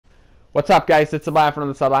What's up, guys? It's Abaya from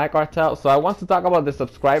the Shoutout Cartel. So I want to talk about the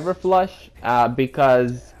subscriber flush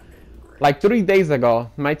because like 3 days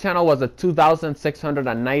ago, my channel was at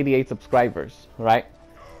 2,698 subscribers, right?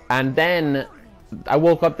 And then I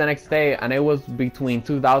woke up the next day and it was between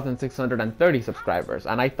 2,630 subscribers.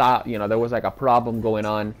 And I thought, there was like a problem going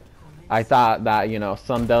on. I thought that,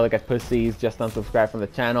 some delicate pussies just unsubscribed from the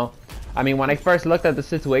channel. I mean, when I first looked at the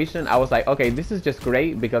situation, I was like, okay, this is just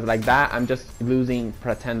great because like that, I'm just losing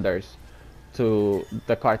pretenders to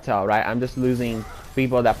the cartel, right? I'm just losing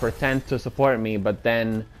people that pretend to support me, but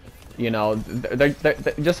then, they're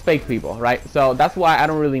just fake people, right? So that's why I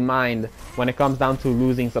don't really mind when it comes down to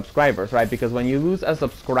losing subscribers, right? Because when you lose a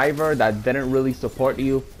subscriber that didn't really support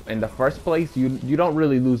you in the first place, you don't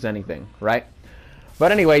really lose anything, right?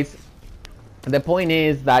 But anyways, the point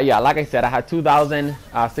is that, yeah, like I said, I had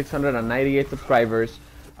 2,698 subscribers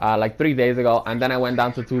like 3 days ago, and then I went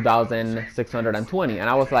down to 2,620, and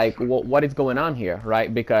I was like, well, what is going on here,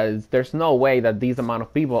 right? Because there's no way that these amount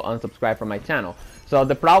of people unsubscribe from my channel. So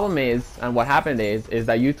the problem is, and what happened is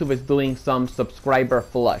that YouTube is doing some subscriber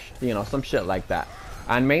flush, some shit like that.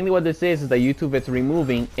 And mainly what this is that YouTube is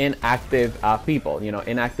removing inactive people,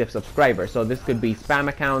 inactive subscribers. So this could be spam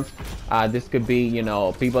accounts, this could be,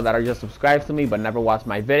 people that are just subscribed to me but never watch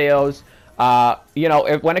my videos.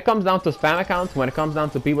 When it comes down to spam accounts, when it comes down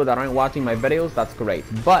to people that aren't watching my videos, that's great.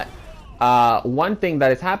 But one thing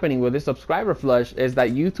that is happening with this subscriber flush is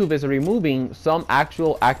that YouTube is removing some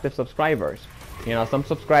actual active subscribers. Some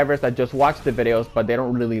subscribers that just watch the videos, but they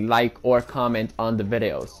don't really like or comment on the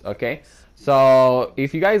videos, okay? So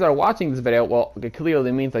if you guys are watching this video, well, it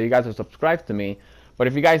clearly means that you guys are subscribed to me. But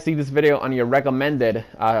if you guys see this video on your recommended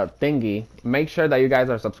thingy, make sure that you guys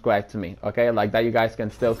are subscribed to me, okay? Like that you guys can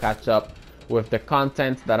still catch up with the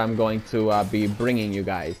content that I'm going to be bringing you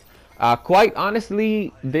guys. Quite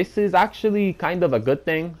honestly, this is actually kind of a good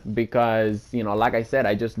thing because, like I said,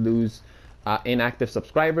 I just lose inactive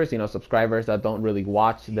subscribers, subscribers that don't really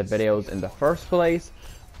watch the videos in the first place.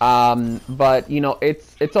 But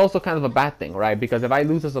it's also kind of a bad thing, right? Because if I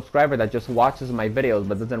lose a subscriber that just watches my videos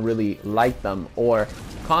but doesn't really like them or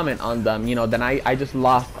comment on them, then I just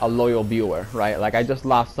lost a loyal viewer, right? Like I just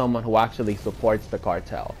lost someone who actually supports the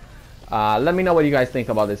cartel. Let me know what you guys think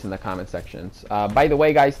about this in the comment sections. By the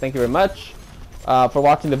way, guys, thank you very much for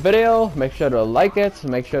watching the video. Make sure to like it,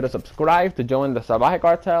 make sure to subscribe to join the Shoutout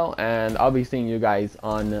Cartel, and I'll be seeing you guys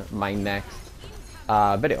on my next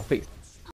video. Peace.